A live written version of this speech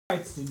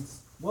Alright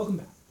students, welcome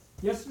back.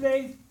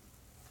 Yesterday,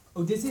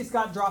 Odysseus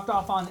got dropped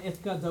off on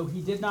Ithaca, though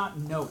he did not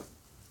know it.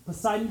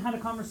 Poseidon had a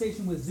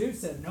conversation with Zeus,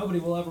 said, nobody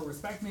will ever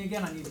respect me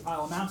again, I need to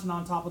pile a mountain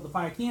on top of the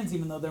Phaeacians,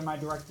 even though they're my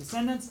direct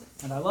descendants,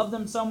 and I love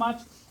them so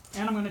much,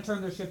 and I'm going to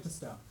turn their ship to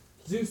stone.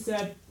 Zeus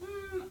said,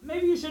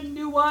 maybe you shouldn't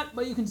do what,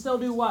 but you can still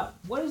do what?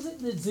 What is it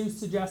that Zeus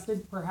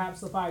suggested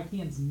perhaps the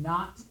Phaeacians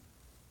not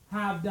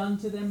have done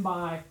to them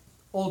by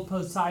old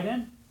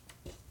Poseidon?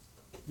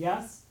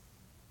 Yes?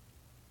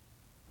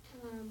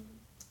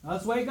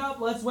 Let's wake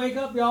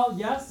up, y'all.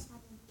 Yes?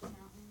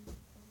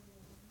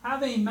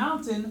 Have a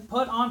mountain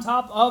put on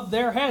top of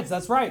their heads.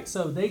 That's right.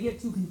 So they get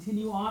to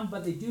continue on,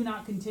 but they do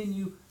not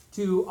continue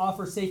to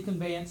offer safe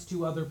conveyance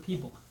to other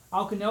people.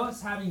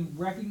 Alcinous, having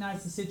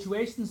recognized the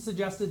situation,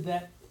 suggested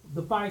that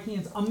the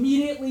Phaeacians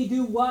immediately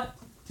do what?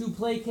 To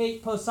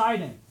placate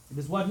Poseidon. It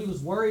is what he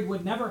was worried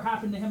would never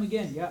happen to him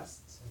again.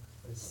 Yes?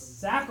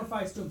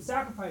 Sacrifice to him,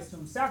 sacrifice to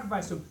him,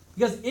 sacrifice to him.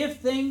 Because if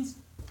things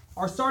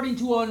are starting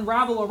to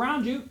unravel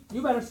around you,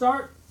 you better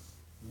start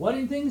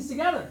putting things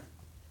together.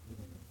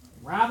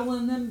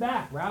 Raveling them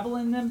back.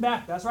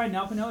 That's right.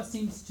 Alcinous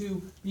seems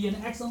to be an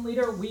excellent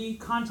leader. We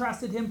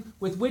contrasted him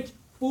with which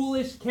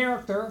foolish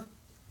character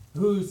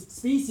whose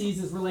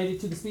species is related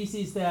to the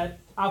species that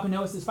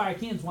Alcinous'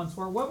 Phaeacians once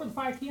were. What were the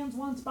Phaeacians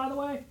once, by the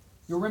way?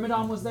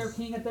 Eurymedon was their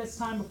king at this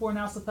time before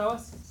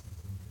Nausithous.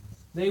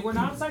 They were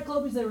not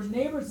Cyclopes, they were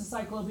neighbors of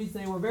Cyclopes.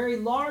 They were very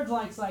large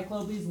like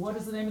Cyclopes. What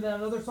is the name of that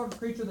other sort of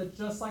creature that's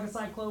just like a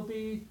Cyclope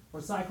or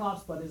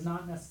Cyclops but is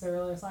not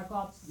necessarily a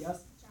Cyclops?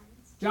 Yes?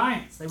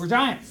 Giants. They were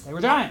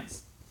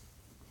giants.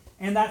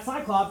 And that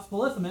Cyclops,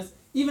 Polyphemus,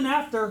 even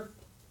after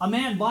a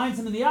man blinds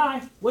him in the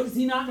eye, what does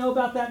he not know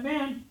about that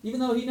man? Even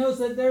though he knows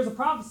that there's a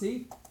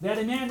prophecy that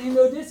a man named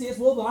Odysseus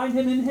will blind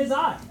him in his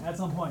eye at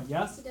some point.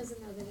 Yes? He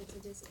doesn't know that it's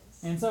Odysseus.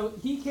 And so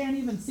he can't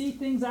even see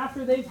things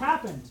after they've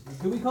happened.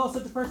 Do we call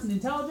such a person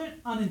intelligent?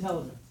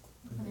 Unintelligent.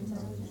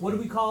 Unintelligent. What do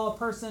we call a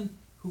person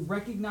who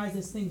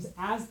recognizes things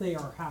as they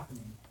are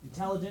happening?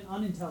 Intelligent,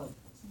 unintelligent.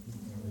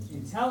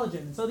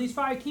 Intelligent. And so these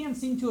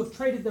Phaeacians seem to have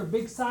traded their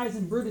big size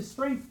and brutish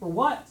strength for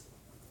what?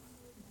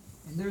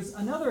 And there's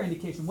another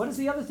indication. What is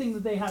the other thing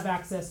that they have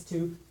access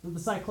to that the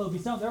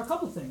Cyclopes don't? There are a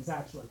couple things,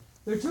 actually.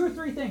 There are 2 or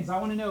 3 things I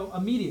want to know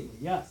immediately.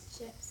 Yes?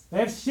 Ships. They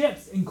have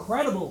ships,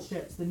 incredible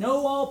ships, that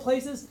know all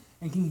places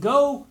and can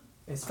go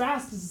as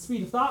fast as the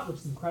speed of thought, which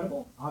is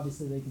incredible.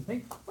 Obviously, they can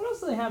think. What else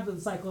do they have that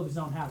the Cyclopes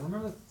don't have?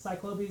 Remember the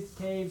Cyclopes,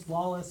 caves,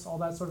 lawless, all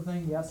that sort of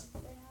thing? Yes?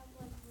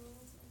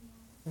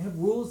 They have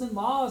rules and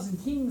laws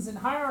and kings and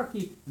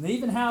hierarchy. And they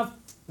even have,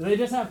 do they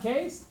just have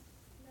caves?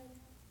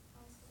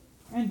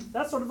 And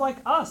that's sort of like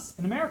us.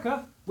 In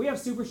America, we have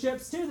super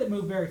ships too that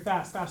move very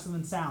fast, faster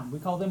than sound. We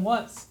call them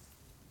what?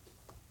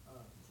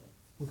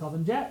 We call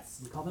them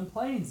jets. We call them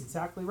planes.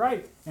 Exactly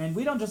right. And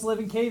we don't just live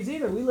in caves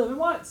either. We live in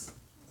what?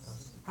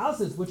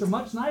 Houses, which are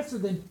much nicer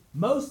than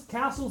most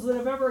castles that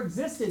have ever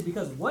existed.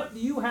 Because what do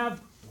you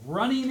have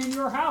running in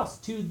your house?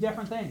 2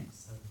 different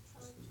things.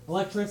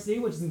 Electricity,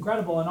 which is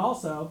incredible, and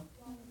also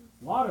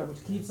water,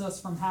 which keeps us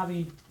from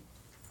having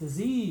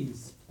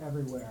disease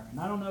everywhere. And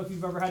I don't know if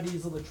you've ever had to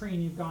use a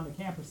latrine, you've gone to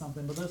camp or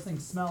something, but those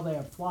things smell, they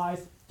have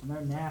flies, and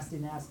they're nasty,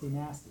 nasty,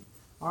 nasty.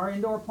 Our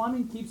indoor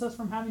plumbing keeps us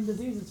from having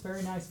disease. It's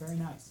very nice, very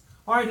nice.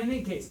 All right, in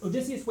any case,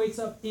 Odysseus wakes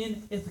up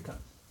in Ithaca.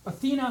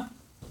 Athena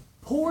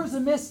pours a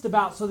mist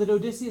about so that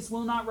Odysseus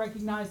will not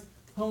recognize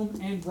home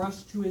and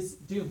rush to his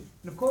doom.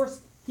 And of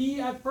course,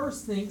 he at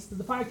first thinks that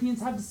the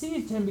Phaeacians have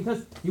deceived him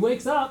because he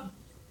wakes up,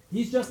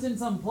 he's just in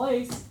some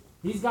place,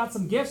 he's got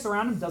some gifts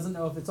around him, doesn't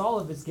know if it's all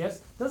of his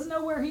gifts, doesn't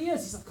know where he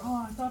is. He's like,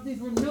 oh, I thought these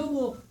were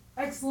noble,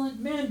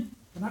 excellent men,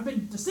 and I've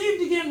been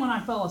deceived again when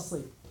I fell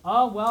asleep.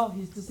 Oh, well,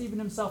 he's deceiving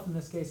himself in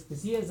this case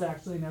because he is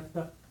actually in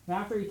Ithaca. And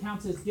after he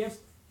counts his gifts,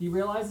 he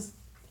realizes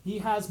he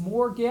has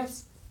more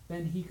gifts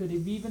than he could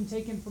have even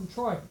taken from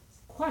Troy.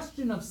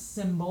 Question of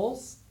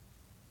symbols.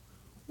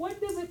 What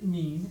does it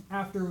mean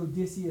after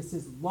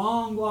Odysseus'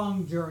 long,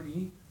 long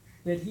journey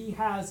that he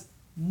has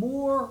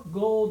more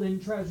gold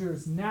and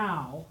treasures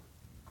now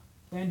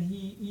than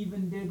he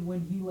even did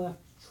when he left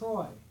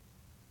Troy?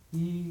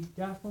 He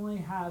definitely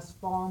has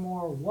far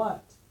more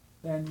what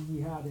than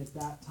he had at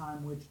that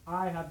time, which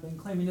I have been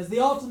claiming as the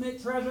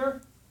ultimate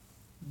treasure.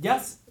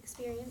 Yes?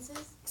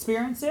 Experiences.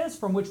 Experiences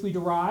from which we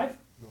derive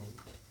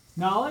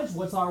knowledge.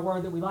 What's our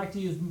word that we like to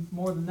use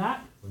more than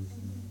that?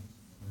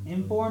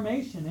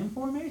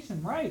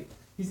 Information, right.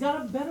 He's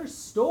got a better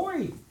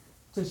story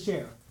to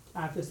share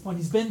at this point.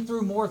 He's been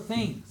through more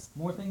things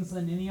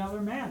than any other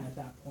man at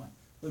that point.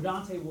 Though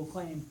Dante will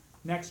claim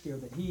next year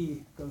that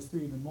he goes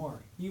through even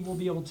more. He will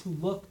be able to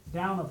look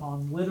down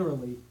upon,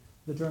 literally,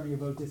 the journey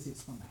of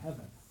Odysseus from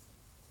heaven.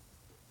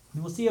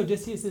 And we'll see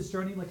Odysseus'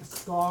 journey like a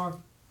scar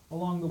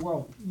along the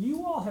world.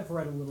 You all have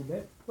read a little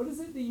bit. What is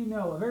it that you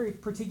know? A very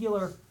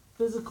particular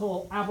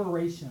physical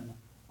aberration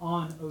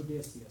on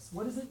Odysseus.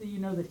 What is it that you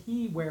know that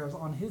he wears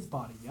on his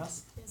body?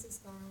 Yes? He has a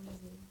scar on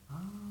his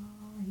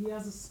knee. He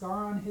has a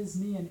scar on his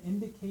knee, an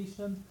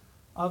indication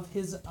of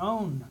his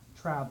own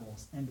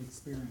travels and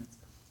experience.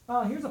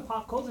 Here's a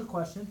pop culture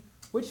question.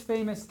 Which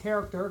famous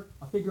character,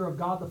 a figure of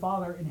God the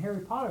Father in Harry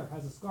Potter,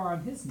 has a scar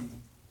on his knee?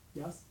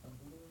 Yes?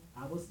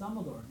 Albus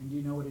Dumbledore. And do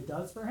you know what it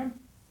does for him?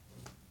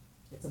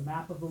 It's a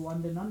map of the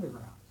London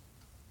Underground.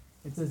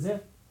 It's as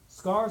if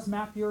scars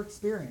map your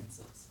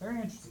experiences. Very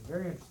interesting,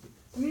 very interesting.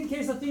 In any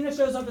case, Athena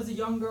shows up as a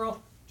young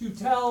girl to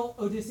tell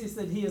Odysseus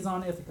that he is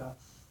on Ithaca.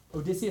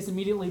 Odysseus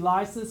immediately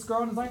lies to this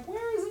girl and is like,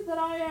 where is it that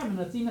I am? And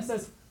Athena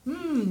says,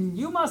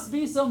 you must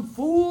be some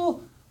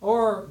fool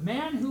or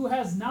man who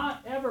has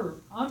not ever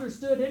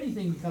understood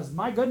anything, because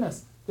my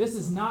goodness, this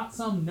is not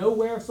some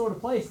nowhere sort of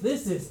place.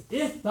 This is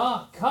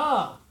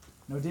Ithaca.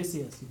 And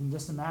Odysseus, you can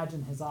just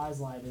imagine his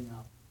eyes lighting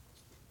up.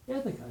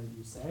 Ithaca, did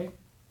you say?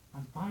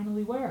 I'm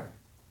finally where?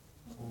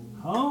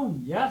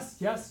 Home. Yes,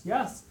 yes,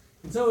 yes.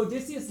 And so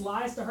Odysseus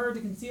lies to her to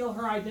conceal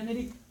her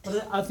identity,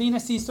 but Athena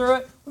sees through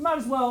it. We might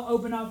as well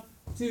open up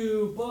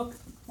to book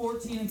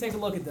 14 and take a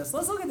look at this.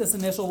 Let's look at this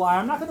initial lie.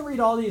 I'm not going to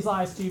read all these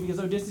lies to you because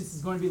Odysseus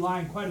is going to be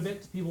lying quite a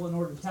bit to people in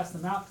order to test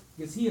them out,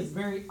 because he is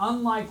very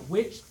unlike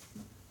which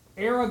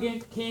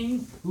arrogant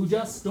king who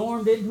just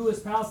stormed into his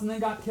palace and then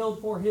got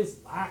killed for his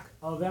lack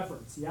of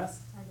efforts.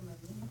 Yes?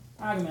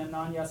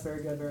 Agamemnon. Yes,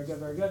 very good, very good,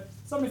 very good.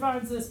 Somebody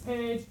finds this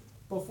page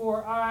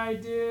before I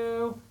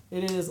do.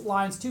 It is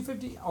lines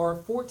 250 or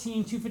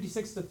 14,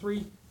 256 to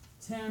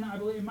 310. I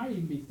believe it might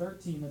even be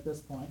 13 at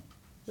this point.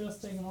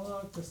 Just taking a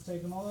look, just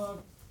taking a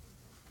look.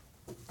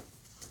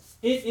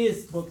 It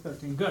is book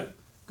 13. Good.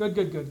 Good,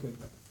 good, good, good,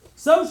 good.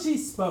 So she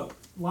spoke,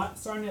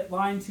 starting at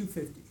line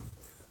 250.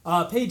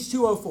 Page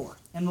 204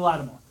 in the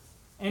Lattimore.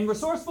 And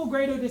resourceful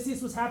great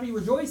Odysseus was happy,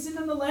 rejoicing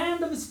in the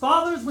land of his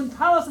fathers, when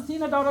Pallas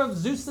Athena, daughter of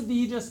Zeus of the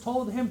Aegis,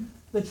 told him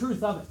the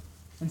truth of it.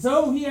 And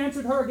so he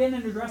answered her again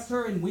and addressed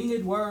her in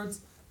winged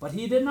words, but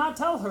he did not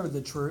tell her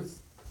the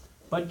truth,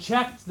 but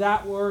checked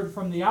that word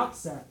from the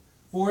outset,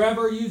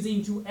 forever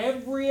using to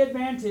every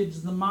advantage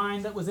the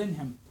mind that was in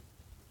him.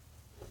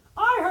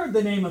 I heard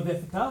the name of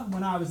Ithaca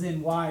when I was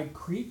in wide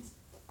Crete,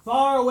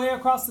 far away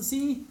across the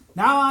sea.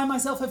 Now I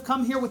myself have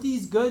come here with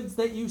these goods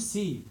that you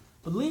see,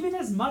 but leaving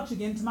as much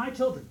again to my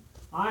children.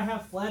 I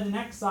have fled in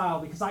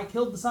exile because I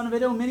killed the son of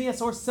Idomeneus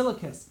or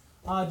Silichus.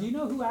 Do you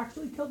know who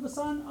actually killed the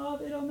son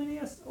of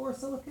Idomeneus or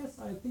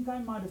Silichus? I think I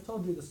might have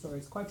told you the story.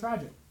 It's quite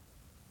tragic.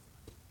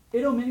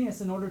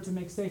 Idomeneus, in order to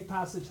make safe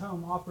passage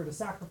home, offered a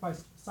sacrifice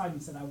to Poseidon.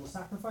 He said, I will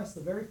sacrifice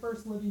the very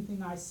first living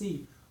thing I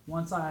see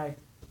once I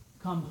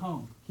come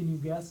home. Can you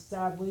guess,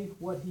 sadly,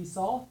 what he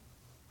saw?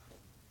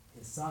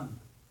 His son.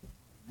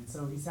 And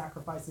so he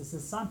sacrifices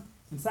his son.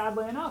 And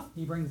sadly enough,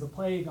 he brings a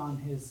plague on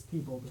his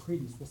people, the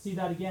Cretans. We'll see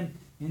that again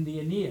in the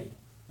Aeneid.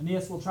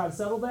 Aeneas will try to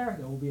settle there.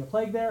 There will be a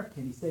plague there.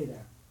 Can he stay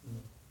there?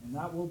 And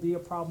that will be a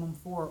problem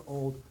for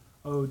old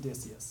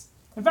Odysseus.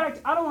 In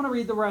fact, I don't want to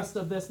read the rest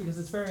of this because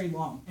it's very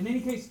long. In any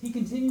case, he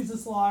continues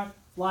this lie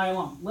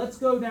along. Let's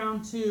go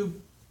down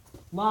to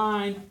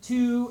line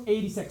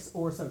 286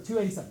 or so,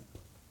 287.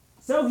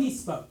 So he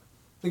spoke.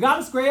 The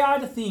goddess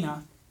gray-eyed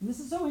Athena, and this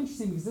is so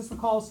interesting because this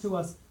recalls to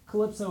us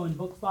Calypso in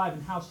book 5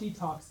 and how she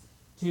talks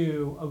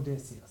to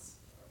Odysseus,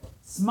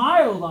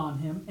 smiled on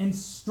him and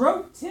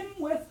stroked him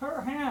with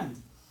her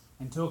hand,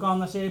 and took on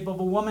the shape of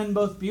a woman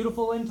both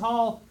beautiful and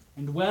tall,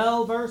 and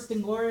well versed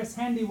in glorious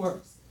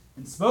handiworks,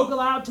 and spoke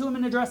aloud to him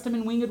and addressed him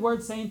in winged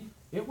words, saying,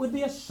 it would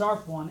be a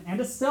sharp one and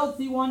a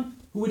stealthy one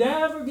who would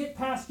ever get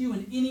past you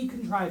in any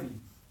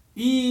contriving,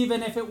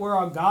 even if it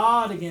were a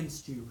god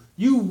against you,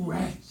 you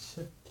wretch,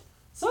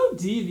 so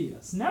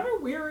devious, never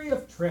weary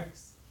of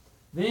tricks.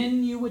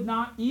 Then you would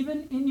not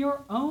even in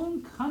your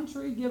own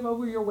country give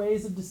over your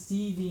ways of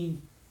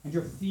deceiving and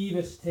your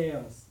thievish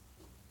tales.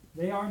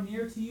 They are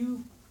near to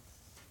you.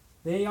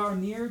 They are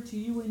near to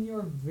you in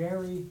your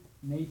very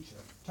nature.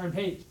 Turn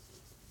page.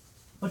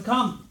 But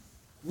come,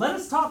 let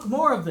us talk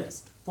more of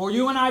this, for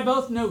you and I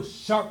both know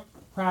sharp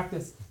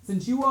practice,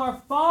 since you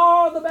are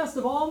far the best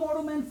of all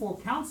mortal men for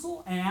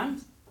counsel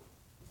and,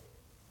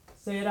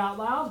 say it out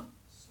loud,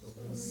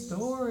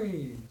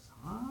 stories.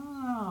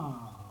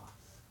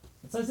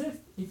 It's as if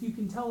you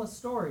can tell a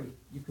story,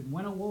 you can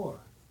win a war.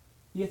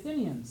 The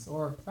Athenians,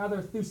 or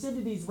rather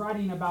Thucydides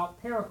writing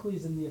about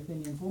Pericles and the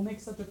Athenians, will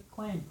make such a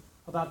claim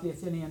about the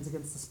Athenians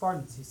against the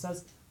Spartans. He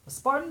says, the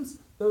Spartans,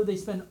 though they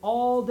spend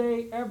all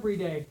day, every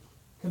day,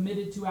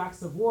 committed to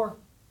acts of war,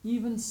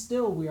 even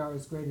still we are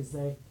as great as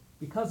they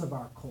because of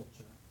our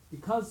culture.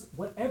 Because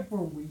whatever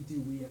we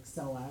do, we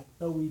excel at,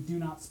 though we do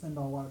not spend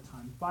a lot of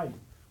time fighting.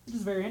 Which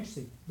is very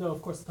interesting, though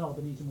of course the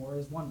Peloponnesian War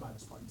is won by the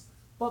Spartans.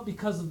 But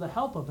because of the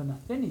help of an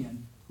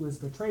Athenian who is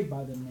betrayed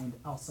by them named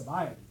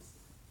Alcibiades.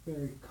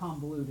 Very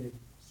convoluted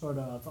sort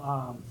of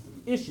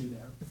issue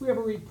there. If we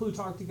ever read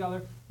Plutarch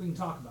together, we can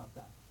talk about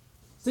that.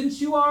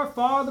 Since you are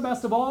far the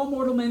best of all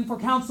mortal men for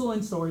counsel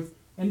and stories,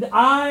 and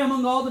I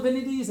among all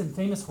divinities am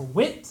famous for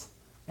wit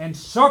and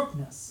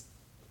sharpness.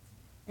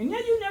 And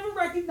yet you never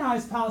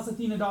recognized Pallas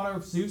Athena, daughter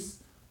of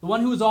Zeus, the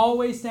one who is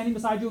always standing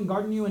beside you and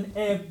guarding you in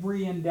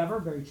every endeavor.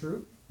 Very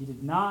true. He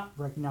did not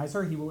recognize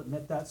her. He will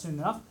admit that soon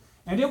enough.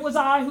 And it was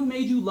I who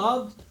made you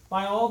loved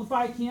by all the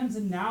Phaeacians,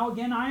 and now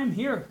again I am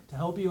here to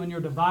help you in your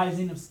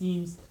devising of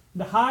schemes,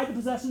 and to hide the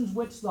possessions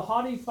which the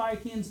haughty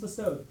Phaeacians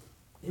bestowed.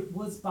 it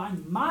was by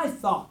my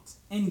thought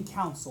and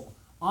counsel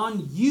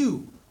on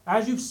you,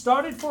 as you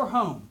started for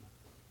home,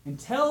 and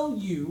tell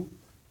you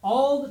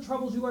all the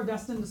troubles you are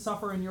destined to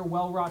suffer in your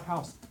well-wrought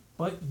house.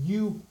 But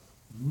you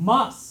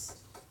must,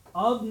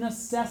 of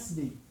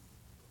necessity,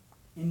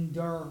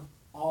 endure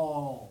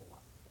all.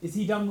 Is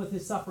he done with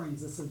his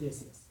sufferings, this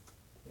Odysseus?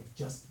 They've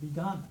just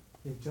begun.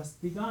 They've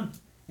just begun.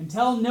 And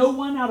tell no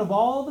one out of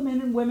all the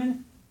men and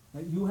women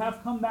that you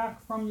have come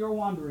back from your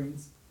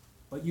wanderings,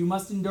 but you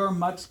must endure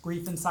much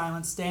grief and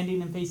silence,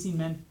 standing and facing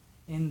men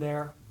in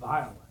their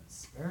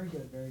violence. Very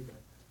good, very good.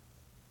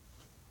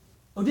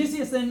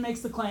 Odysseus then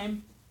makes the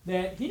claim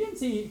that he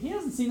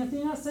hasn't seen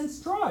Athena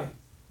since Troy.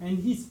 And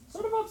he's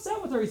sort of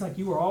upset with her. He's like,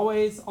 you were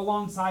always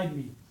alongside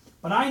me.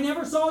 But I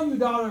never saw you,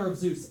 daughter of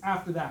Zeus,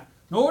 after that.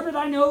 Nor did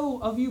I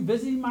know of you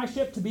visiting my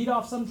ship to beat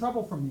off some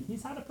trouble from me.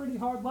 He's had a pretty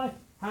hard life.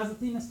 Has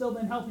Athena still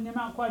been helping him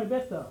out quite a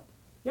bit, though?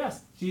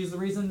 Yes, she's the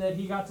reason that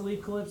he got to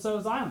leave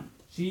Calypso's island.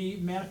 She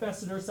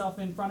manifested herself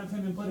in front of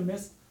him and put a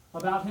mist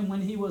about him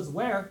when he was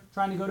where?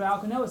 Trying to go to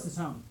Alcinous'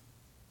 home.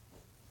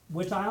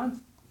 Which island?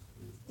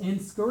 In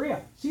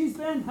Scheria. She's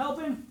been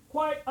helping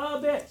quite a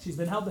bit. She's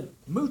been helping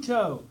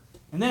mucho.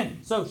 And then,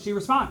 so she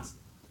responds,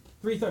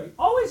 3:30.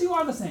 Always you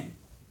are the same,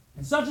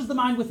 and such is the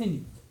mind within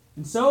you.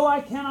 And so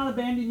I cannot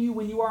abandon you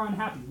when you are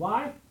unhappy.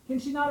 Why can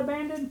she not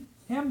abandon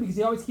him? Because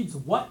he always keeps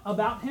what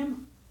about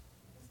him?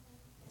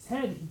 His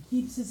head.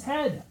 He keeps his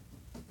head.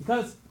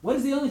 Because what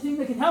is the only thing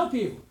that can help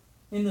you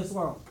in this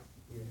world?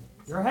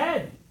 Your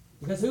head.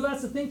 Because who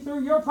has to think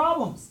through your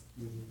problems?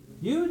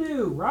 You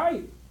do,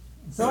 right?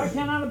 And so I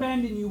cannot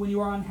abandon you when you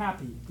are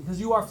unhappy,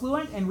 because you are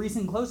fluent and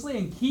reason closely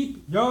and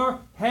keep your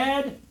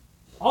head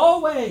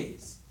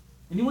always.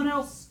 Anyone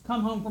else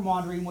come home from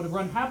wandering would have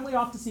run happily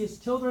off to see his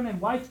children and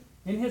wife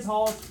in his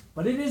halls,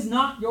 but it is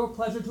not your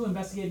pleasure to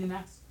investigate and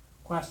ask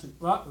questions.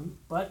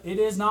 But it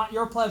is not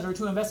your pleasure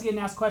to investigate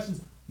and ask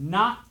questions,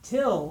 not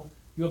till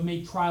you have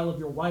made trial of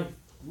your wife.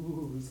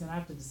 Ooh, he's going to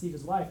have to deceive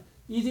his wife.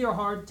 Easy or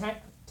hard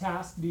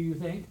task, do you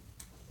think?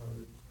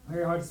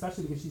 Very hard,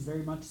 especially because she's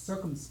very much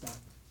circumspect.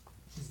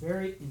 She's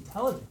very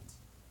intelligent.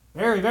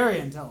 Very, very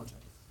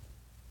intelligent.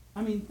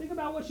 I mean, think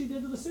about what she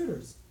did to the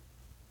suitors.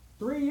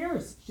 3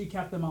 years she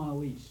kept them on a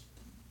leash,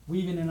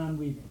 weaving and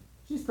unweaving.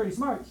 She's pretty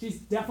smart. She's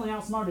definitely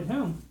outsmarted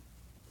whom?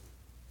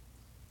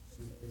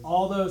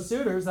 All those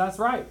suitors, that's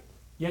right.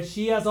 Yet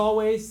she, as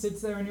always,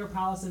 sits there in your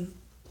palace, and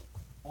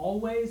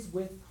always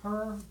with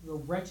her the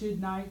wretched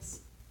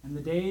nights and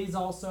the days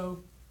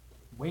also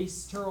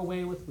waste her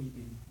away with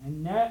weeping.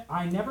 And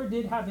I never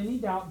did have any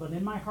doubt, but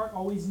in my heart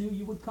always knew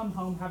you would come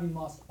home having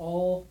lost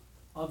all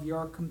of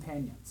your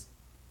companions.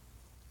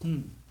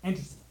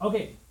 Interesting.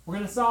 Okay, we're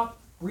going to stop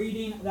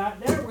reading that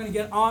there. We're going to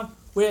get on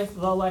with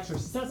the lecture. It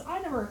says, I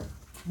never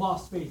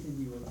lost faith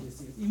in you,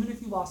 Odysseus, even if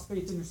you lost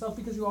faith in yourself,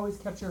 because you always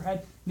kept your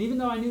head. And even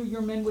though I knew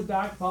your men would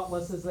die,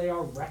 thoughtless as they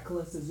are,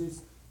 reckless as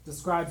Zeus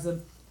describes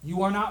them,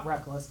 you are not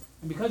reckless.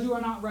 And because you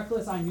are not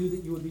reckless, I knew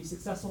that you would be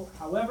successful.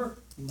 However,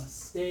 you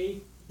must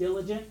stay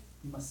diligent.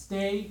 You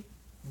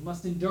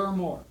must endure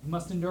more. You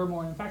must endure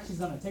more. And in fact, she's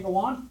going to take a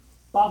wand,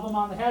 bop them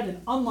on the head,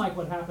 and unlike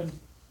what happened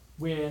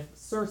with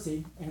Circe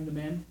and the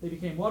men, they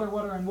became water,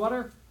 water, and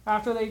water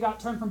after they got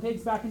turned from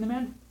pigs back into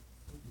men.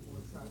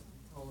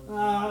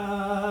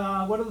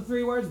 What are the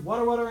three words?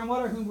 Water, water, and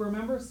water. Who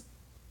remembers?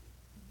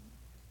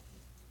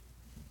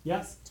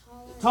 Yes?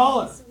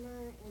 Taller.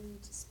 Handsomer,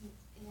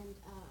 and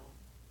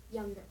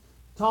younger.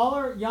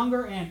 Taller,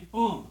 younger, and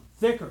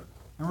thicker.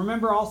 And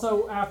remember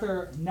also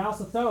after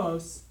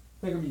Nausithous,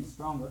 thicker means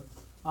stronger.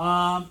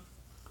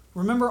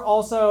 Remember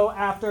also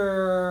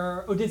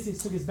after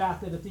Odysseus took his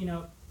bath that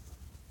Athena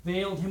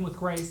veiled him with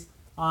grace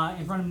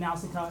in front of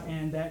Nausicaa,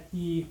 and that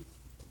he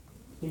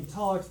became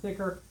taller,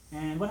 thicker,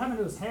 and what happened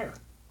to his hair?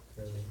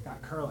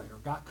 Got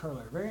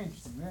curlier. Very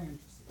interesting, very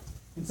interesting.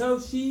 And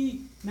so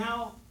she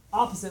now,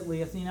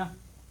 oppositely, Athena,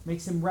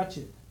 makes him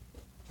wretched,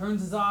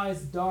 turns his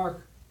eyes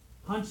dark,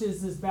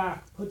 hunches his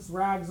back, puts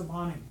rags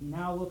upon him. He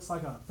now looks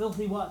like a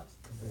filthy what?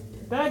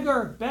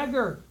 Beggar.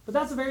 But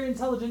that's a very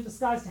intelligent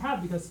disguise to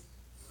have, because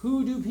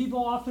who do people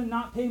often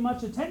not pay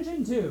much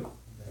attention to?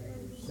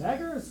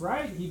 Beggars,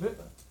 right?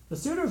 The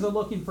suitors are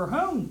looking for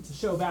whom to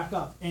show back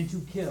up and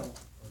to kill.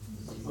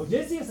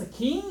 Odysseus, a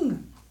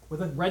king,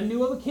 with a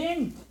retinue of a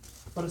king.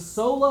 But a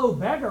solo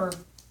beggar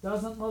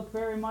doesn't look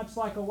very much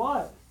like a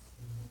what?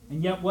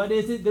 And yet what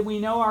is it that we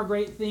know, our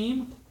great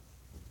theme?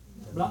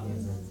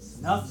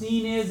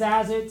 Nothing is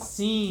as it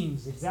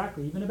seems.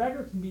 Exactly. Even a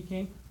beggar can be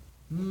king.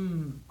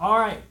 All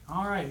right.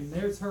 And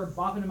there's her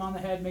bopping him on the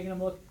head, making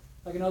him look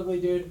like an ugly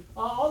dude.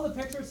 All the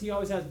pictures, he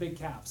always has big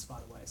calves, by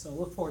the way. So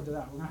look forward to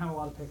that. We're going to have a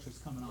lot of pictures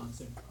coming on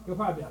soon. You'll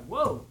probably be like,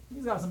 whoa,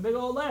 he's got some big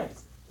old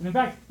legs. And in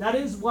fact, that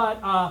is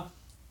what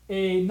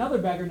another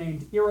beggar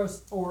named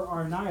Eros or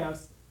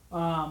Arnias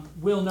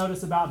will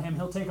notice about him.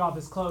 He'll take off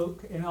his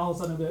cloak, and all of a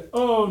sudden he'll be like,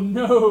 oh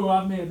no,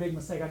 I've made a big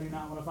mistake. I do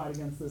not want to fight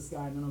against this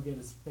guy. And then he'll get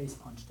his face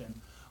punched in.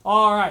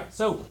 All right,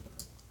 so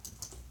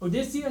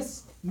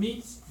Odysseus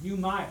meets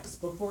Eumaeus,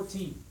 book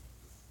 14,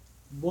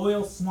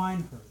 loyal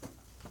swineherd.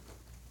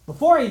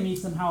 Before he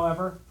meets him,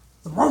 however,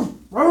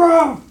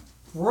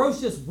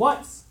 ferocious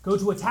whats go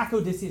to attack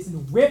Odysseus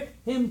and rip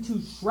him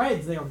to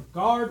shreds. They are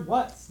guard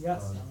whats.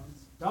 Yes.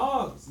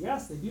 Dogs.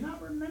 Yes, they do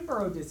not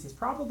remember Odysseus.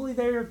 Probably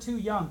they are too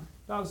young.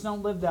 Dogs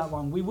don't live that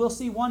long. We will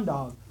see one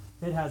dog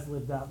that has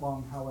lived that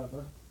long,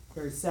 however.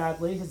 Very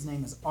sadly, his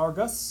name is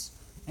Argus.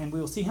 And we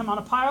will see him on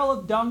a pile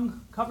of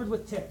dung covered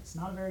with ticks.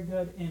 Not a very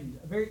good end.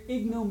 A very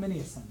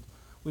ignominious end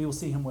we will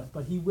see him with.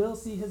 But he will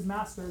see his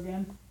master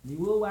again. And he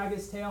will wag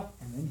his tail.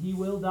 And then he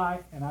will die.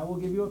 And I will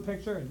give you a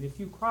picture. And if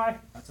you cry,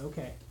 that's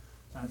okay.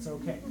 That's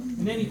okay.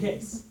 In any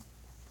case,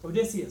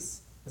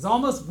 Odysseus is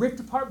almost ripped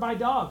apart by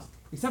dogs.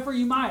 Except for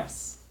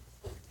Eumaeus,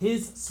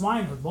 his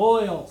swineherd,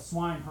 loyal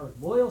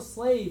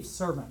slave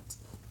servant,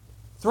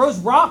 throws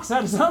rocks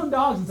at his own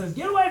dogs and says,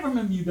 "Get away from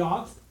him, you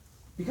dogs."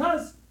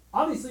 Because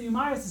obviously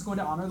Eumaeus is going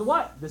to honor the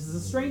what? This is a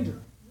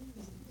stranger.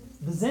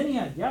 The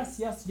Xenia, yes.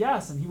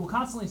 And he will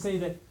constantly say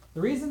that the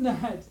reason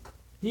that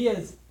he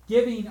is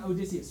giving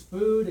Odysseus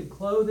food and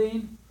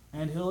clothing,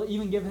 and he'll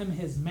even give him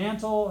his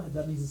mantle,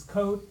 that means his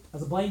coat,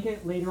 as a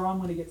blanket later on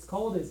when it gets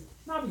cold, is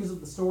not because of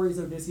the stories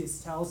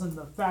Odysseus tells and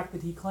the fact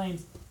that he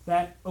claims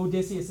that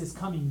Odysseus is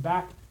coming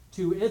back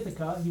to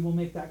Ithaca. He will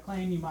make that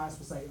claim. Eumaeus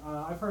will say,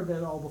 I've heard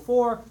that all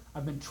before.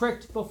 I've been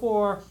tricked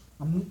before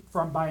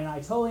by an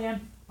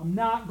Aetolian. I'm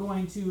not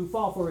going to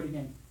fall for it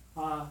again.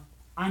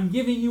 I'm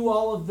giving you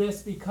all of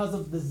this because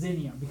of the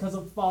Xenia, because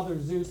of Father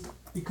Zeus,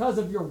 because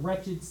of your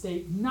wretched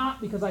state,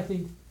 not because I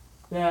think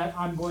that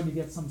I'm going to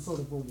get some sort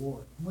of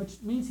reward,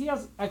 which means he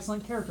has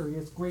excellent character. He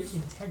has great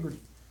integrity.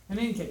 In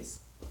any case,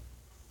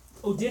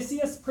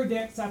 Odysseus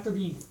predicts after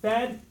being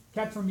fed,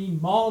 kept from being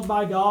mauled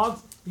by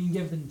dogs, being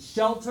given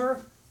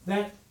shelter,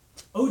 that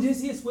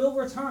Odysseus will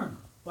return.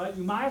 But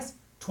Eumaeus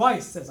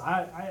twice says,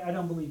 I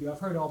don't believe you. I've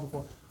heard it all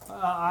before.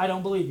 I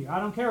don't believe you. I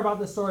don't care about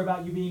this story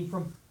about you being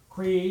from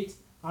Crete.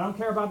 I don't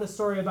care about this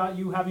story about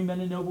you having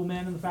been a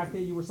nobleman and the fact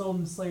that you were sold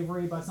into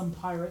slavery by some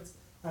pirates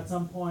at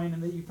some point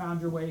and that you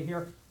found your way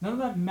here. None of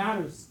that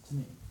matters to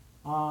me.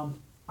 I'm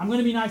going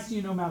to be nice to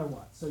you no matter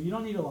what. So you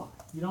don't need to lie.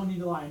 You don't need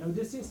to lie. And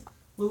Odysseus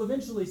will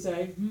eventually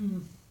say,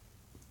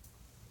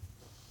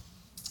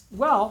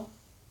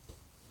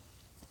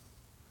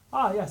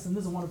 yes, and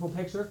this is a wonderful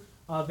picture.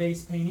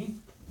 Vase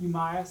painting.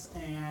 Eumaeus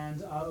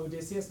and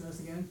Odysseus. Notice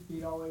again,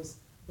 feet always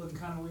looking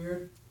kind of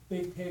weird.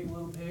 Big pig,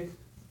 little pig.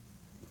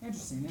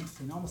 Interesting.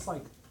 Almost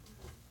like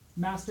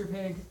master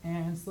pig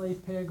and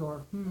slave pig,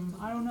 or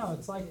I don't know.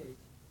 It's like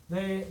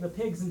the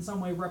pigs in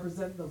some way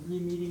represent the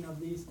re-meeting of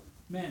these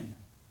men.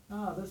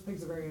 Those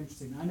pigs are very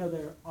interesting. I know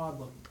they're odd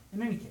looking.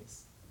 In any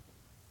case,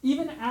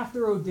 even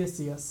after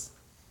Odysseus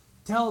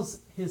tells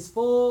his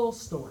full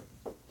story,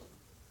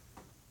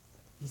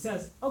 he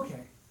says,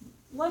 okay,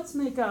 let's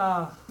make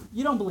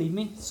you don't believe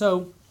me,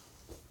 so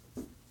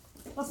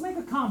let's make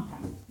a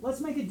compact.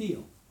 Let's make a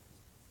deal.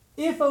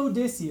 If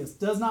Odysseus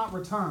does not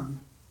return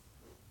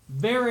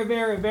very,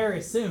 very,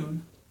 very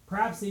soon,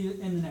 perhaps in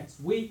the next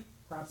week,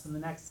 perhaps in the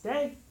next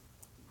day,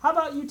 how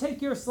about you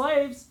take your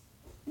slaves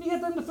and you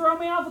get them to throw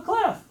me off a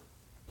cliff?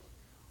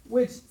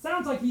 Which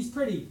sounds like he's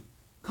pretty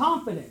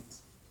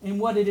confident in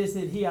what it is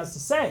that he has to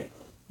say.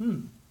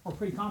 Or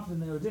pretty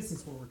confident that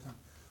Odysseus will return.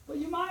 But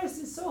Eumaeus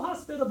is so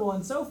hospitable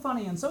and so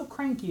funny and so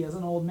cranky as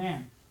an old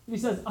man. And he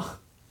says,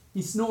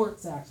 he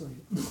snorts actually.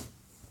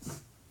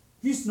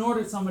 If you snort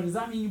at somebody, does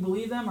that mean you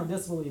believe them or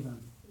disbelieve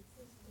them?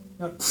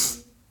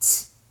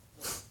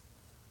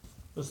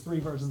 Those three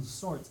versions of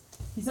snorts.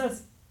 He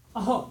says,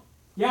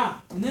 yeah,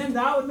 and then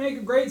that would make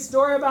a great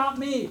story about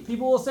me.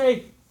 People will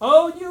say,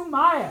 "Oh,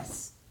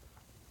 Eumaeus,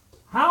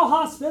 how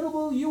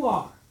hospitable you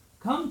are.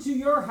 Come to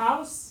your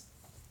house,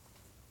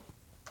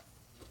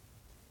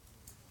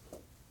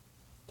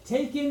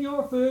 take in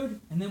your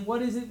food, and then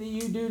what is it that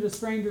you do to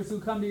strangers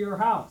who come to your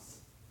house?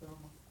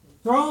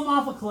 Throw them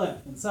off a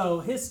cliff." And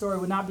so his story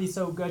would not be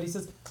so good. He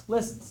says,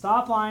 listen,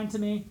 stop lying to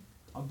me.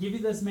 I'll give you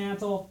this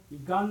mantle.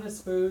 You've gotten this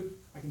food.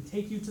 I can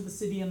take you to the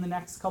city in the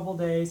next couple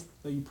days,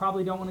 though you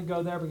probably don't want to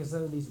go there because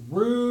there are these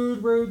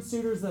rude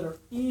suitors that are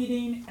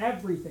eating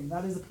everything.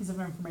 That is a piece of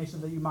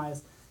information that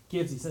Eumaeus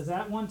gives. He says,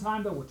 at one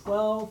time there were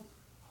 12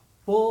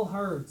 full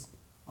herds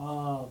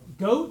of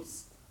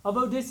goats of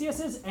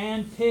Odysseus's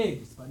and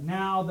pigs, but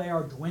now they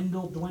are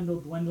dwindled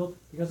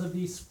because of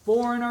these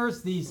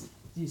foreigners, these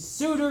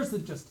suitors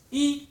that just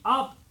eat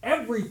up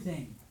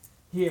everything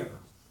here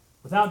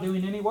without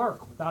doing any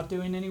work.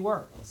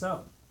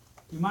 So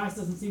Eumaeus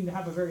doesn't seem to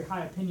have a very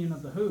high opinion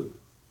of the who?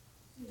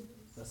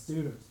 The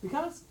suitors.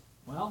 Because,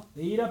 well,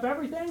 they eat up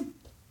everything.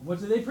 And what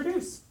do they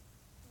produce?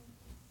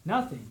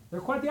 Nothing.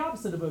 They're quite the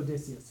opposite of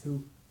Odysseus,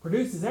 who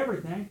produces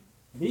everything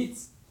and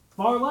eats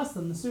far less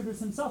than the suitors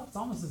himself. It's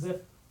almost as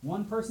if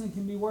one person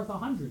can be worth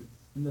 100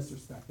 in this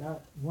respect.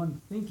 That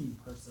one thinking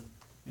person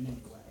in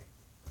any way.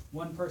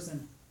 One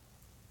person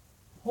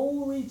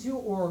holy to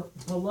or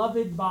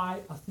beloved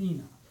by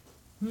Athena.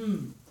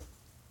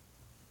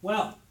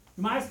 Well,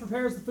 Eumaeus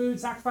prepares the food,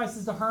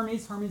 sacrifices to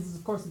Hermes. Hermes is,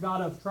 of course, the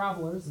god of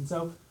travelers, and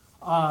so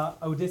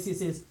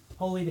Odysseus is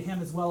holy to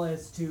him as well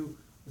as to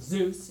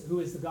Zeus, who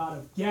is the god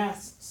of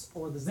guests,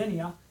 or the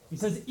Xenia. He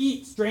says,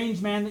 eat,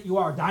 strange man that you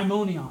are,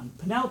 daimonion.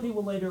 Penelope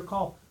will later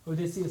call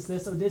Odysseus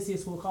this.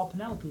 Odysseus will call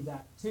Penelope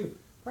that too.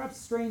 Perhaps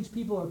strange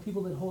people are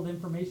people that hold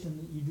information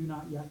that you do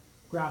not yet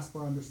grasp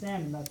or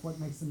understand, and that's what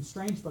makes them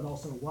strange, but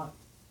also what?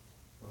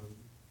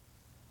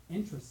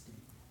 Interesting.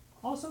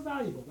 Also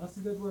valuable. That's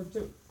a good word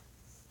too.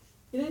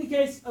 In any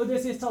case,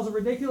 Odysseus tells a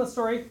ridiculous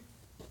story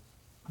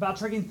about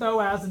tricking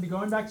Thoas into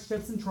going back to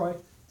ships in Troy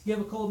to give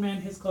a cold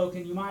man his cloak,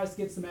 and Eumaeus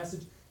gets the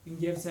message and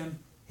gives him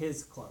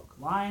his cloak.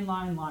 Lying.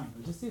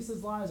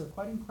 Odysseus' lies are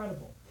quite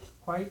incredible.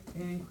 Quite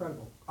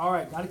incredible. All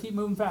right, got to keep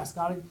moving fast.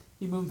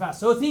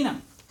 So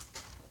Athena,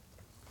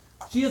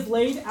 she has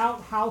laid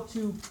out how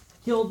to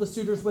kill the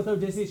suitors with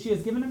Odysseus. She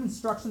has given him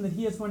instruction that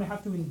he is going to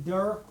have to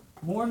endure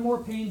more and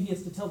more pain. He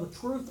is to tell the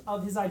truth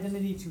of his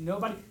identity to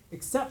nobody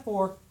except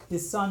for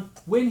his son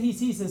when he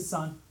sees his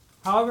son.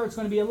 However, it's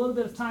going to be a little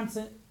bit of time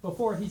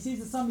before he sees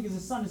his son because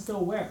his son is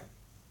still where?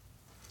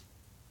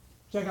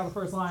 Check out the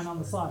first line on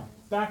the slide.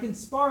 Back in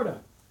Sparta.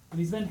 And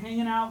he's been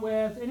hanging out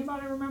with,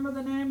 anybody remember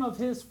the name of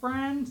his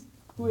friend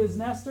who is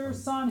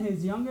Nestor's son,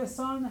 his youngest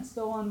son,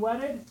 still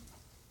unwedded?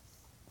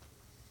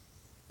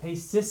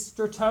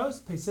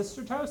 Pisistratos.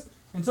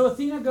 And so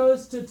Athena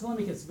goes to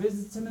Telemachus,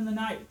 visits him in the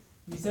night.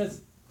 And he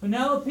says,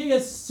 Penelope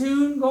is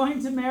soon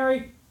going to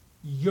marry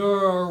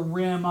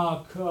Eurymachus.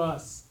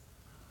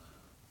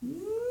 No!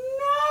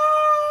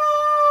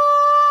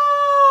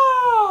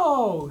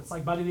 It's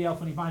like Buddy the Elf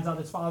when he finds out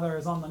his father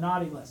is on the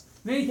naughty list.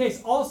 In any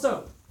case,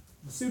 also,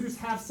 the suitors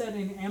have set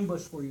an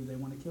ambush for you. They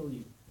want to kill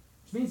you.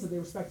 Which means that they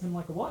respect him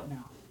like a what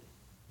now?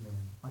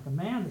 Like a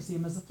man. They see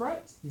him as a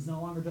threat. He's no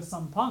longer just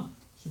some punk.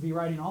 Should be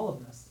writing all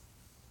of this.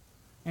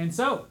 And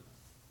so,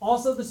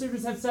 also the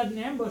suitors have set an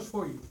ambush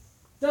for you.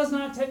 Does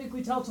not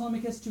technically tell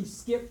Telemachus to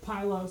skip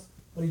Pylos,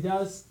 but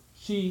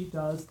she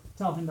does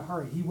tell him to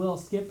hurry. He will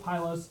skip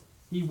Pylos.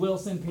 He will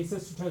send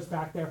Pisistratos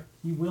back there.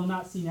 He will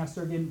not see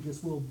Nestor again.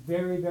 This will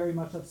very, very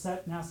much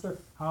upset Nestor.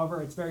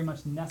 However, it's very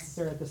much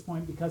necessary at this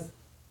point because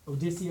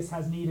Odysseus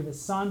has need of his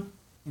son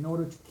in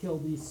order to kill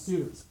these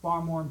suitors.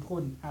 Far more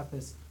important at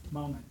this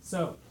moment.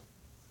 So,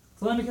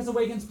 Telemachus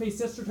awakens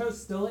Pisistratos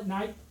still at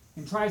night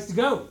and tries to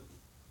go.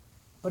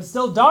 But it's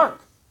still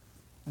dark.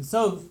 And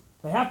so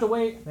they have to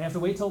wait. They have to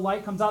wait till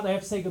light comes out. They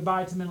have to say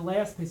goodbye to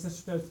Menelaus.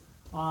 Pisistratos,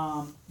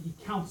 he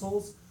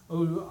counsels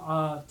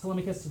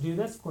Telemachus to do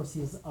this. Of course,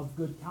 he is of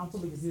good counsel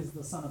because he is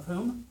the son of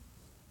whom?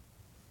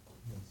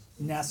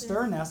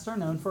 Nestor,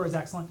 known for his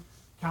excellent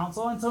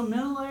counsel. And so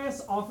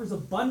Menelaus offers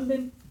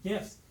abundant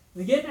gifts.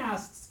 And again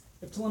asks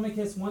if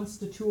Telemachus wants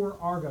to tour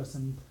Argos.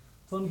 And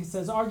Telemachus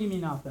says, argue me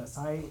not this.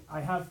 I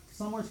have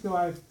somewhere to go.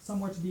 I have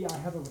somewhere to be. I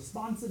have a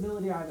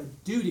responsibility. I have a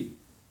duty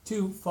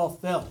to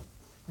fulfill.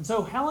 And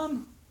so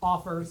Helen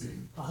offers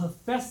a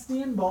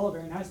Hephaestion bowl, a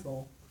very nice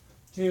bowl,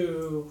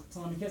 to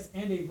Telemachus,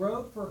 and a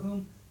robe for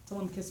whom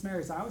Telemachus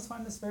marries. I always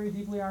find this very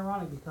deeply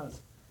ironic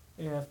because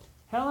if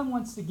Helen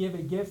wants to give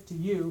a gift to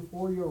you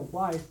for your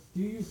wife,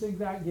 do you think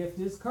that gift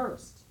is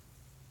cursed?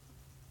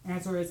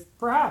 Answer is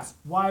perhaps.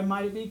 Why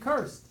might it be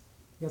cursed?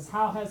 Because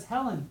how has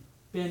Helen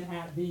been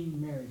at being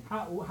married?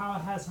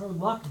 How has her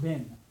luck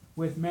been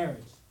with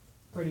marriage?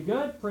 Pretty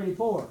good? Pretty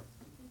poor?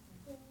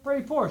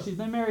 Pretty poor. She's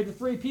been married to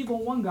 3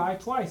 people, one guy,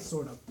 twice,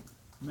 sort of.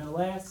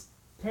 Menelaus,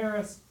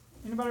 Paris.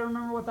 Anybody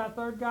remember what that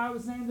third guy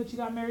was named that she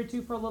got married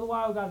to for a little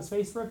while? Got his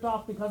face ripped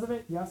off because of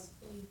it? Yes?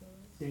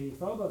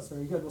 Deiphobos.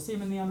 Very good. We'll see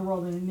him in the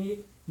underworld in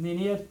the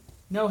Aeneid.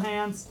 No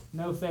hands,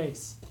 no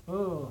face.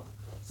 Oh.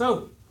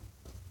 So,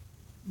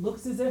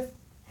 looks as if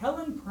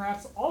Helen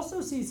perhaps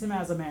also sees him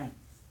as a man.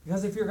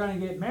 Because if you're going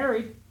to get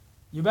married,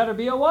 you better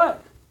be a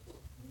what?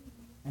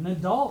 An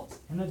adult.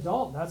 An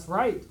adult, that's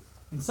right.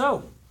 And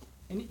so,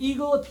 an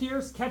eagle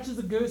appears, catches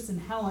a goose,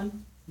 and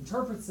Helen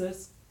interprets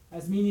this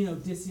as meaning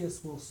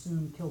Odysseus will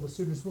soon kill the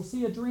suitors. We'll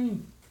see a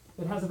dream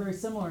that has a very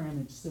similar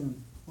image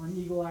soon, where an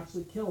eagle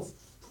actually kills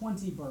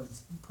 20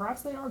 birds.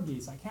 Perhaps they are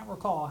geese. I can't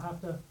recall. I'll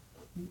have to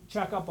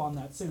check up on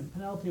that soon.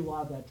 Penelope will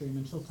have that dream,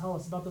 and she'll tell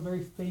us about the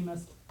very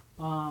famous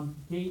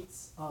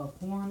gates of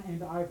horn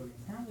and ivory.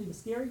 Apparently the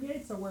scary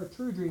gates are where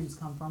true dreams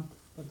come from,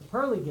 but the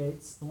pearly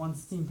gates, the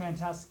ones that seem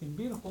fantastic and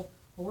beautiful,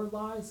 are where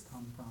lies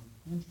come from.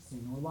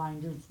 Interesting, or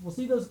lying dreams. We'll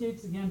see those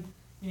gates again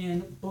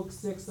in Book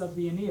 6 of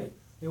the Aeneid.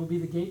 They will be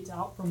the gates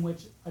out from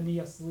which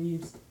Aeneas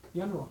leaves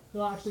the underworld.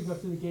 He'll actually go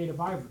through the gate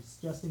of ivory,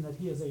 suggesting that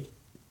he is a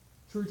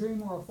true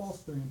dream or a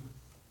false dream.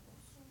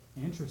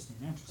 Interesting.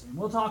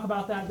 We'll talk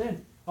about that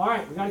then. All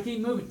right, we got to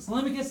keep moving.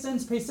 Telemachus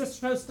sends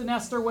Pisistratos to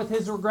Nestor with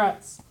his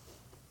regrets.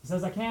 He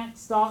says, I can't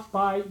stop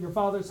by your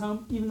father's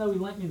home, even though he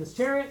lent me this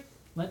chariot,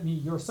 lent me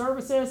your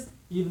services,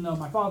 even though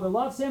my father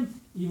loves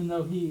him, even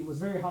though he was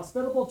very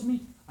hospitable to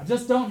me. I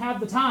just don't have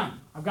the time.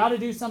 I've got to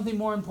do something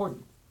more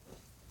important.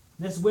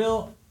 This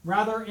will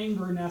rather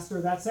anger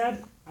Nestor. That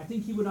said, I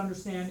think he would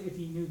understand if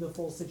he knew the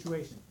full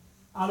situation.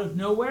 Out of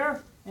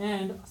nowhere,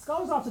 and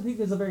scholars often think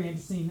this is a very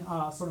interesting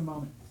sort of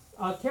moment,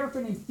 a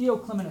character named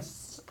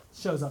Theoclymenus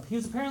shows up. He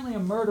was apparently a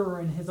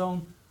murderer in his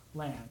own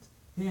land.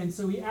 And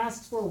so he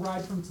asks for a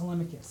ride from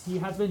Telemachus. He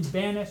has been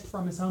banished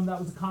from his home. That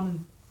was a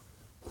common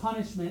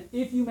punishment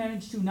if you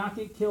managed to not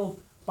get killed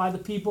by the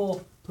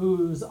people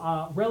whose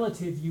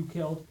relative you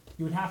killed,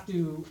 you would have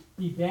to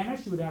be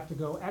banished, you would have to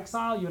go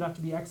exile, you would have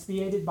to be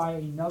expiated by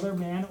another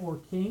man or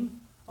king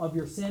of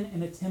your sin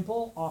in a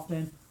temple,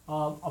 often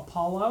of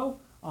Apollo,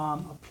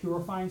 a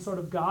purifying sort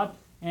of god,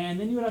 and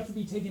then you would have to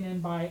be taken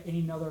in by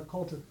another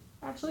culture.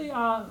 Actually,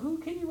 who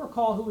can you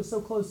recall who was so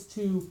close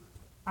to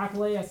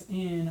Achilles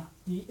in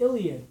the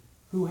Iliad,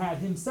 who had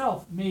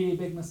himself made a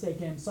big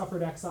mistake and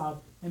suffered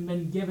exile and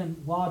been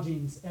given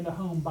lodgings and a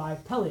home by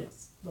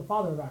Peleus, the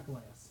father of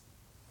Achilles?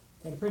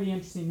 He had a pretty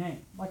interesting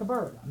name, like a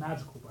bird, a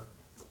magical bird.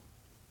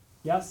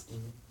 Yes?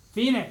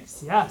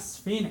 Phoenix, yes,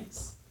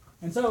 Phoenix.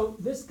 And so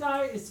this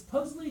guy is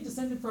supposedly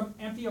descended from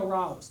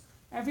Amphiaraus.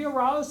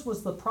 Amphiaraus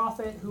was the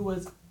prophet who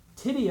was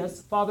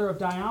Tydeus, father of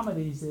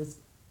Diomedes'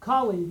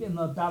 colleague in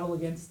the battle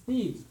against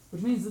Thebes,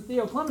 which means that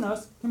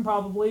Theoclymenos can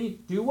probably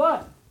do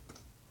what?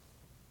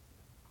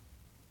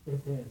 If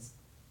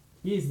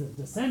he's the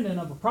descendant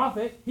of a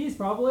prophet, he's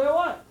probably a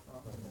what?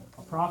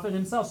 A prophet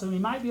himself. So he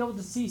might be able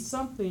to see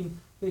something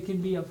that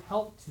can be of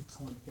help to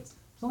Telemachus.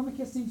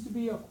 Telemachus seems to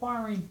be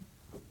acquiring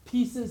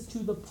pieces to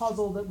the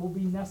puzzle that will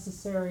be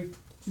necessary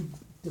to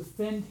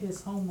defend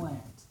his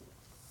homeland.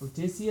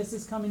 Odysseus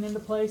is coming into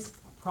place.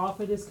 A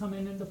prophet is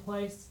coming into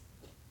place.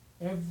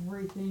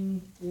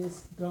 Everything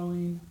is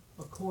going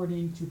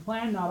according to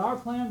plan. Not our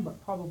plan,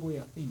 but probably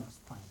Athena's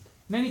plan.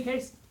 In any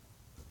case,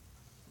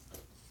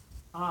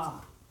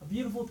 a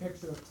beautiful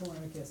picture of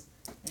Telemachus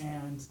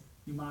and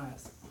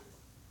Eumaeus.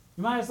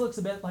 Eumaeus looks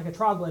a bit like a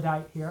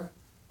troglodyte here,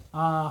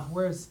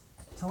 whereas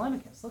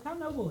Telemachus, look how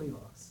noble he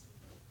looks.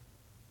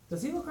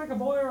 Does he look like a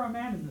boy or a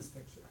man in this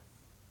picture?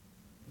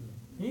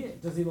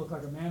 Does he look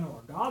like a man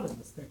or a god in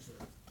this picture,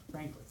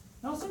 frankly?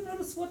 And also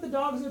notice what the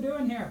dogs are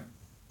doing here.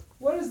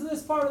 What is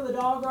this part of the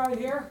dog right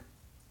here?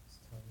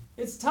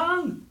 Its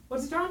tongue.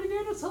 What's he trying to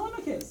do to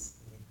Telemachus?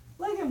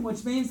 Lick him,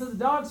 which means that the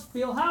dogs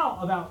feel how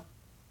about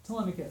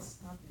Telemachus?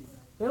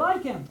 They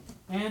like him.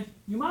 And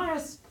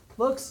Eumaeus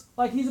looks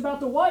like he's about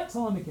to what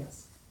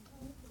Telemachus?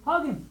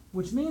 Hug him,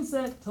 which means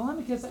that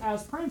Telemachus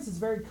as prince is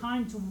very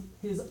kind to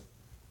his,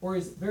 or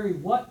is very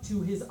what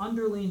to his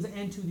underlings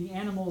and to the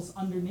animals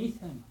underneath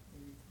him.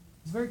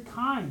 He's very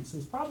kind, so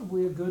he's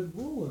probably a good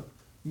ruler.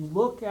 You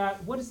look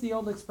at, what is the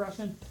old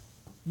expression?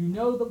 You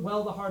know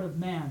the heart of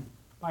man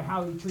by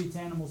how he treats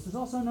animals. There's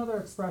also another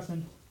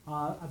expression,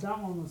 that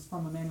one was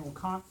from Immanuel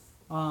Kant,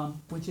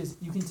 which is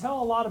you can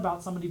tell a lot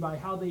about somebody by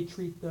how they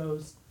treat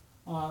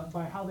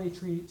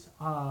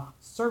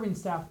serving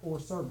staff or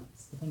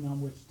servants, depending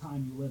on which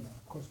time you live in.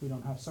 Of course, we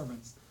don't have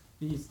servants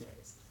these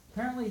days.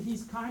 Apparently,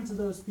 he's kind to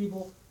those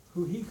people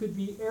who he could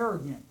be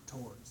arrogant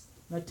towards.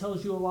 That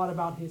tells you a lot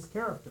about his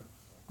character.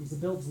 He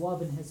builds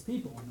love in his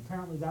people, and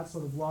apparently that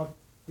sort of love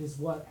is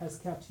what has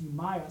kept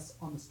Eumaeus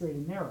on the straight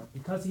and narrow.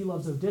 Because he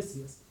loves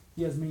Odysseus,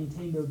 he has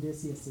maintained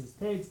Odysseus'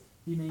 pigs.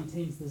 He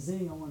maintains the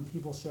zeal when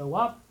people show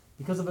up.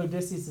 Because of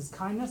Odysseus'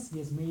 kindness, he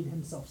has made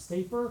himself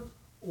safer,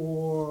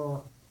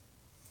 or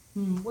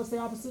what's the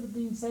opposite of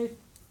being safe?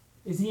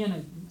 Is he in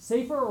a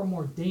safer or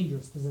more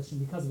dangerous position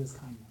because of his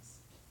kindness?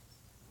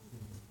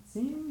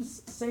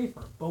 Seems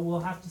safer, but we'll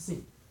have to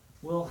see.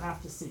 We'll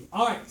have to see.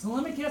 All right,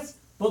 Telemachus,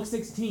 book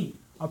 16,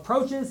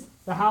 approaches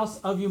the house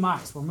of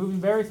Eumaeus. We're moving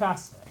very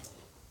fast today.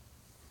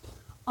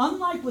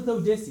 Unlike with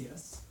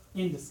Odysseus,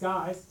 in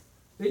disguise,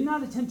 they did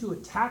not attempt to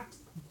attack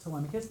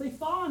Telemachus. They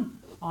fawn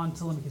on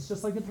Telemachus,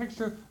 just like the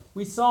picture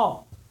we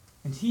saw.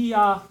 And he,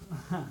 I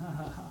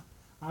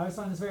always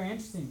find this very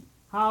interesting.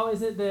 How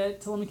is it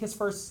that Telemachus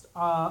first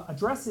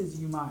addresses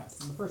Eumaeus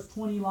in the first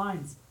 20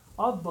 lines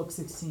of book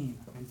 16?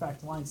 In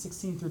fact, lines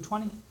 16 through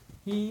 20,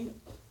 he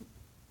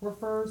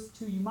refers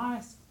to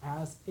Eumaeus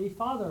as a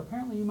father.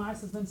 Apparently,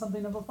 Eumaeus has been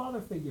something of a father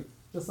figure,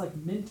 just like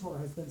Mentor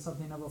has been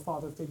something of a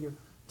father figure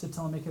to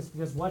Telemachus,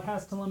 because what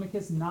has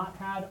Telemachus not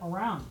had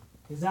around?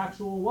 His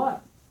actual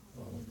what?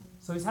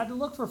 So he's had to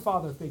look for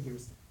father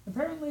figures.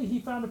 Apparently, he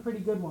found a pretty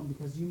good one,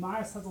 because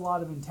Eumaeus has a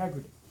lot of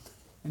integrity.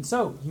 And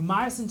so,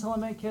 Eumaeus and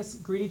Telemachus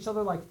greet each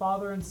other like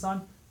father and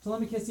son.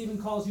 Telemachus even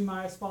calls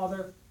Eumaeus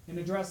father in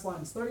address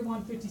lines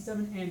 31,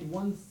 57, and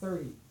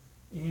 130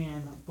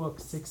 in book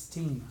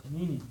 16,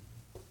 meaning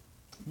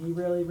he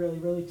really, really,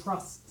 really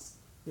trusts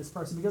this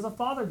person, because a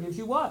father gives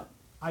you what,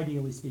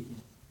 ideally speaking?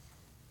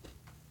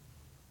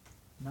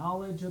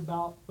 Knowledge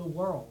about the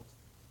world.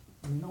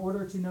 And in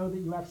order to know that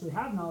you actually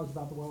have knowledge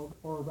about the world,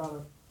 or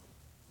rather,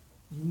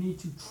 you need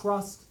to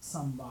trust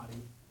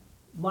somebody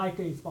like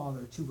a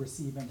father to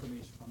receive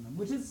information from them,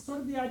 which is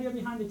sort of the idea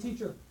behind a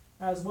teacher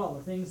as well.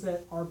 The things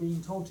that are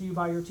being told to you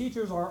by your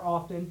teachers are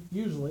often,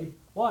 usually,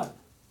 what?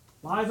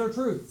 Lies or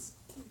truths?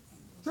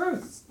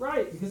 Truths,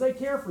 right, because they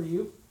care for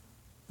you,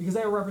 because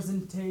they are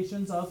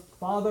representations of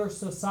father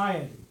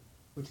society,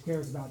 which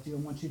cares about you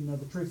and wants you to know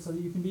the truth so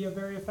that you can be a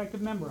very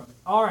effective member of it.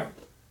 All right.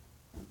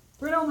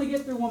 We're going to only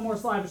get through one more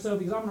slide or so,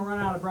 because I'm going to run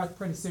out of breath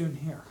pretty soon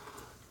here.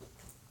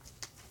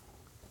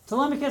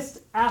 Telemachus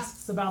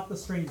asks about the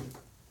stranger.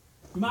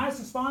 Eumaeus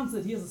responds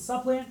that he is a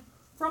suppliant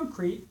from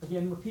Crete,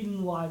 again repeating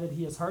the lie that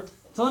he has heard.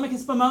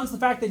 Telemachus bemoans the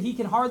fact that he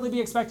can hardly be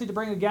expected to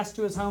bring a guest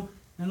to his home,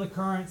 in the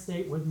current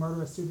state with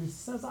murderous suitors. He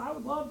says, I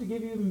would love to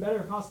give you even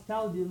better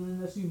hospitality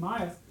than this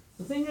Eumaeus.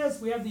 The thing is,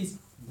 we have these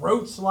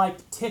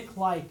roach-like,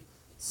 tick-like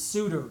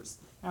suitors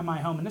at my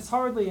home, and it's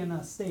hardly in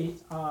the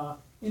state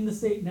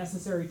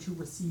necessary to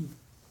receive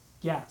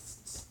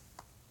guests.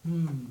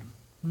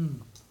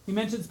 He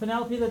mentions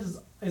Penelope that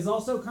is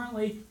also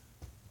currently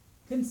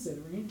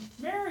considering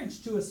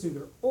marriage to a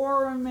suitor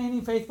or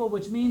remaining faithful,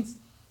 which means,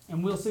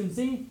 and we'll soon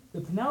see,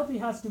 that Penelope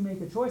has to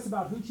make a choice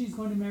about who she's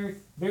going to marry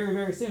very,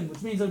 very soon,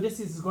 which means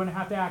Odysseus is going to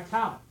have to act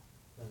how?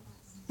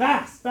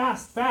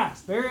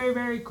 Fast. Very,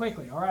 very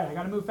quickly. All right, I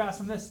got to move fast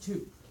from this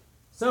too.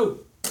 So,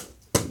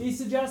 he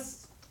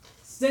suggests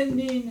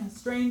sending the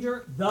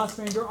stranger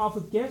off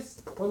with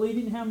gifts or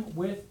leaving him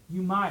with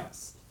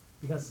Eumaeus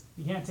because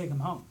he can't take him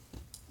home.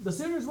 The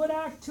suitors would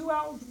act too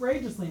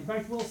outrageously. In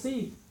fact, we'll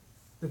see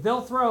that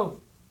they'll throw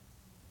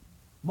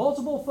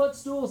multiple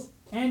footstools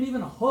and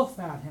even a hoof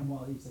at him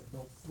while he's there.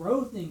 They'll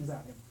throw things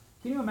at him.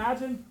 Can you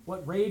imagine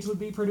what rage would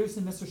be produced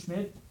in Mr.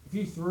 Schmidt if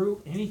you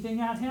threw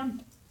anything at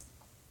him?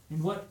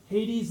 And what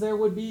Hades there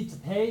would be to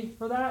pay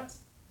for that?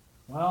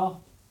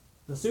 Well,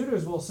 the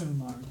suitors will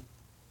soon learn.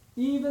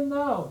 Even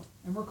though,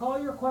 and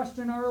recall your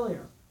question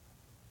earlier,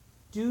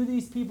 do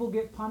these people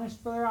get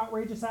punished for their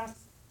outrageous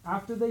acts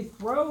after they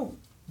throw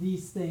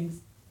these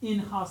things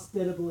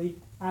inhospitably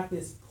at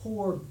this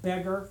poor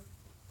beggar?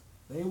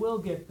 They will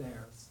get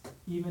theirs,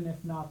 even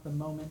if not the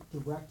moment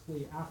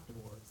directly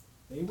afterwards.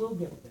 They will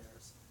get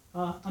theirs.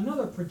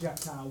 Another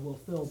projectile will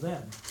fill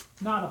them.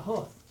 Not a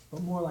hoof,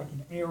 but more like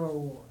an arrow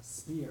or a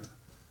spear.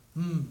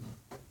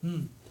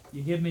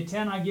 You give me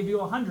 10, I give you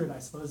 100, I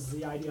suppose is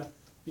the idea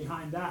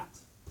behind that.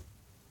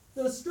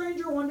 The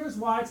stranger wonders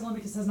why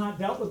Telemachus has not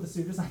dealt with the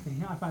suitors. I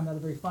find that a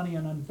very funny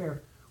and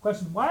unfair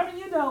question. Why haven't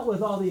you dealt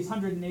with all these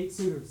 108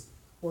 suitors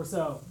or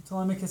so?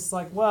 Telemachus is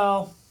like,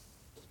 well,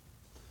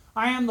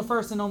 I am the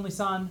first and only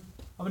son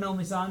of an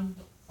only son.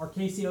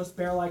 Arcasios,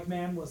 bear-like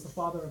man, was the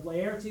father of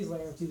Laertes.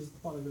 Laertes is the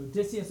father of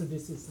Odysseus.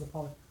 Odysseus is the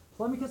father of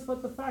Telemachus.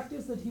 But the fact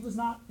is that he was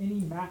not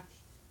any match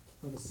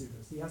for the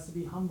suitors. He has to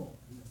be humble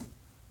in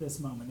this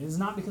moment. It is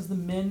not because the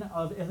men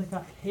of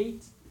Ithaca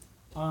hate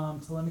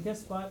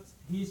Telemachus, but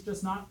he's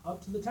just not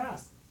up to the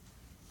task.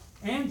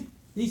 And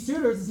these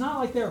suitors, it's not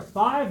like there are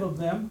 5 of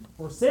them,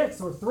 or 6,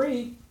 or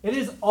 3. It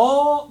is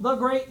all the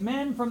great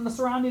men from the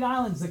surrounding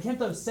islands,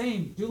 Zakynthos,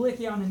 Same,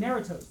 Dulichion, and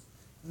Neritos.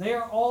 They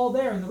are all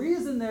there. And the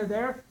reason they're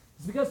there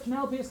is because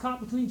Penelope is caught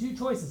between 2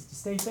 choices, to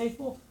stay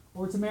faithful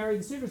or to marry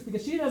the suitors,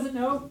 because she doesn't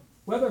know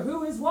whether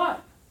who is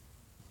what.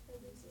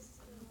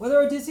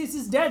 Whether Odysseus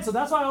is dead. So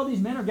that's why all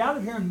these men are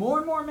gathered here, and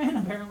more men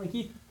apparently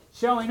keep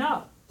showing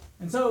up.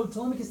 And so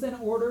Telemachus then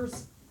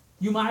orders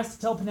Eumaeus to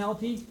tell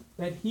Penelope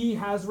that he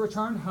has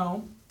returned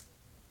home,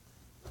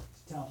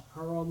 to tell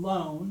her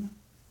alone.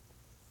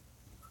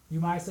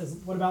 Eumaeus says,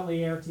 what about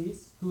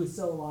Laertes, who is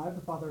still alive,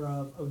 the father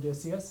of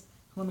Odysseus?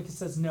 Telemachus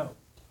says, no.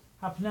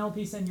 Have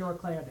Penelope send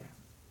Eurycleia to him.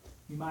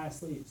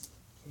 Eumaeus leaves.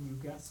 Can you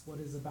guess what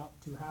is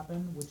about to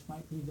happen, which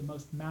might be the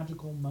most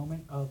magical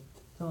moment of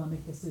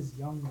Telemachus'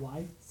 young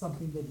life?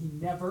 Something that he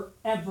never,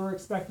 ever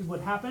expected would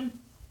happen?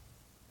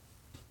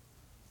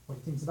 What do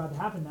you think is about to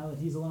happen now that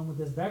he's alone with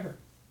this beggar?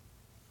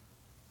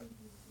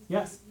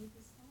 Yes?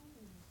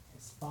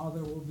 His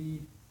father will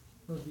be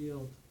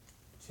revealed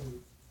to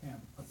him.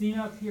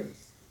 Athena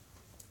appears.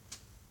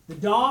 The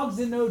dogs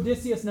in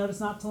Odysseus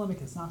notice not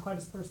Telemachus, not quite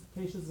as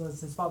perspicacious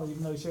as his father,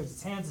 even though he shares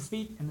his hands, his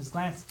feet, and his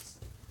glances.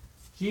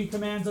 She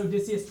commands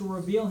Odysseus to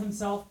reveal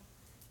himself,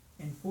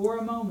 and for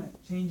a moment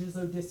changes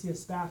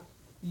Odysseus back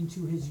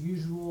into his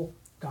usual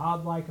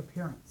godlike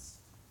appearance.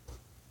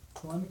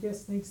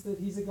 Telemachus thinks that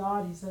he's a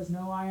god. He says,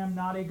 no, I am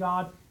not a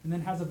god, and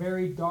then has a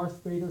very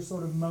Darth Vader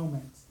sort of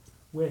moment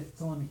with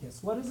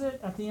Telemachus. What is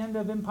it at the end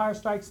of Empire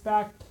Strikes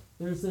Back?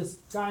 There's this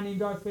guy named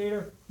Darth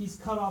Vader. He's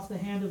cut off the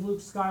hand of Luke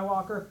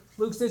Skywalker.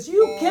 Luke says,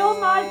 you killed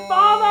my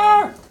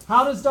father!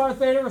 How does Darth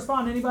Vader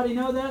respond? Anybody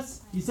know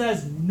this? He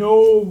says,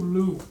 no,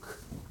 Luke.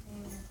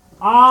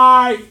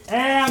 I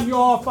am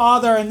your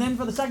father. And then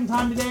for the second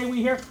time today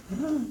we hear,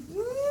 no!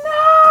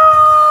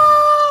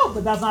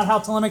 But that's not how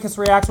Telemachus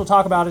reacts. We'll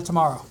talk about it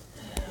tomorrow.